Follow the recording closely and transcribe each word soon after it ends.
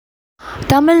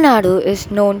Tamil Nadu is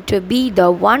known to be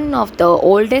the one of the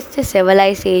oldest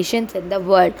civilizations in the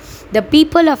world. The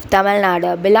people of Tamil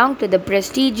Nadu belong to the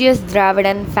prestigious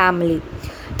Dravidian family.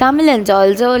 Tamilians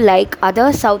also, like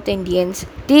other South Indians,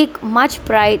 take much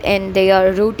pride in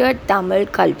their rooted Tamil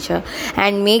culture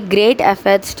and make great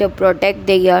efforts to protect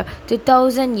their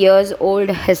 2000 years old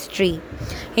history.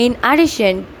 In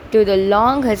addition to the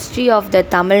long history of the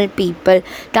Tamil people,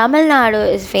 Tamil Nadu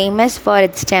is famous for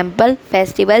its temple,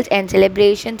 festivals, and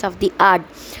celebrations of the art.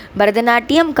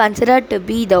 Bharatanatyam, considered to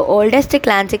be the oldest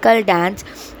classical dance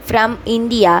from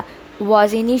India,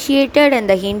 was initiated in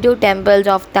the Hindu temples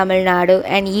of Tamil Nadu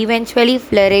and eventually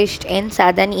flourished in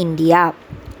southern India.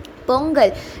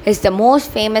 Pongal is the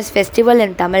most famous festival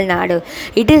in Tamil Nadu.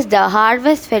 It is the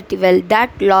harvest festival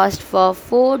that lasts for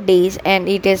 4 days and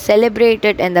it is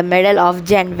celebrated in the middle of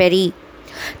January.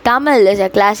 Tamil is a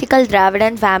classical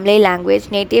Dravidian family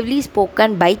language natively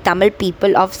spoken by Tamil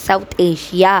people of South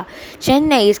Asia.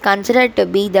 Chennai is considered to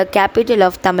be the capital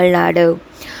of Tamil Nadu.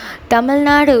 Tamil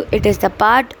Nadu, it is the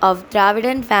part of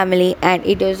Dravidian family and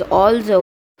it is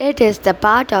the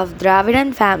part of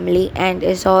Dravidian family and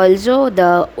is also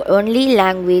the only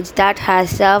language that has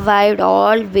survived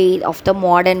all ways of the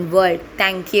modern world.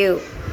 Thank you.